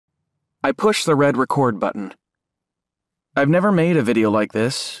I push the red record button. I've never made a video like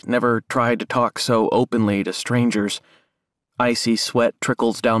this, never tried to talk so openly to strangers. Icy sweat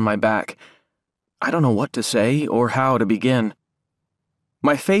trickles down my back. I don't know what to say or how to begin.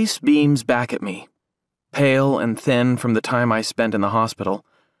 My face beams back at me, pale and thin from the time I spent in the hospital.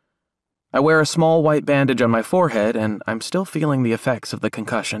 I wear a small white bandage on my forehead, and I'm still feeling the effects of the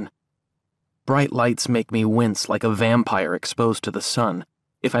concussion. Bright lights make me wince like a vampire exposed to the sun.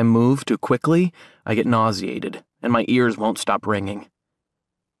 If I move too quickly, I get nauseated, and my ears won't stop ringing.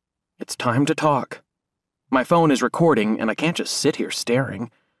 It's time to talk. My phone is recording, and I can't just sit here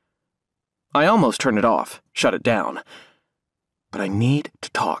staring. I almost turn it off, shut it down. But I need to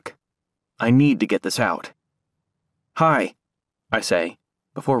talk. I need to get this out. "Hi," I say,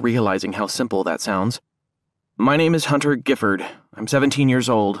 before realizing how simple that sounds. "My name is Hunter Gifford. I'm 17 years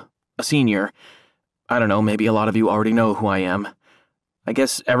old, a senior. I don't know, maybe a lot of you already know who I am. I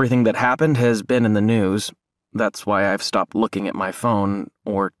guess everything that happened has been in the news. That's why I've stopped looking at my phone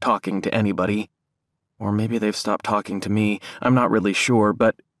or talking to anybody. Or maybe they've stopped talking to me. I'm not really sure,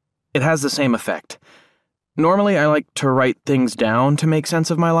 but it has the same effect. Normally, I like to write things down to make sense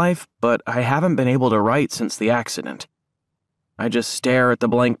of my life, but I haven't been able to write since the accident. I just stare at the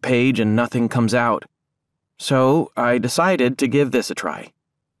blank page and nothing comes out. So I decided to give this a try.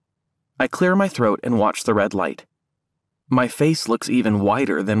 I clear my throat and watch the red light. My face looks even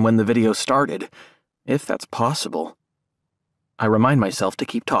whiter than when the video started, if that's possible. I remind myself to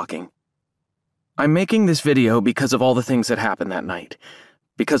keep talking. I'm making this video because of all the things that happened that night,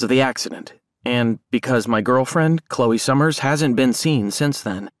 because of the accident, and because my girlfriend, Chloe Summers, hasn't been seen since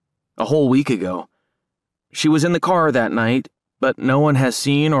then, a whole week ago. She was in the car that night, but no one has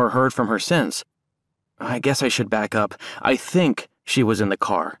seen or heard from her since. I guess I should back up. I think she was in the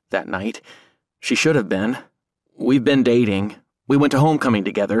car that night. She should have been. We've been dating. We went to homecoming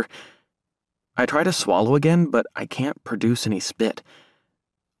together. I try to swallow again, but I can't produce any spit.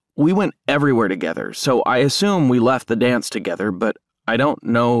 We went everywhere together, so I assume we left the dance together, but I don't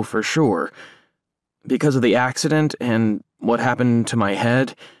know for sure. Because of the accident and what happened to my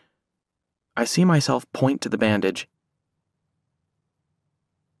head, I see myself point to the bandage.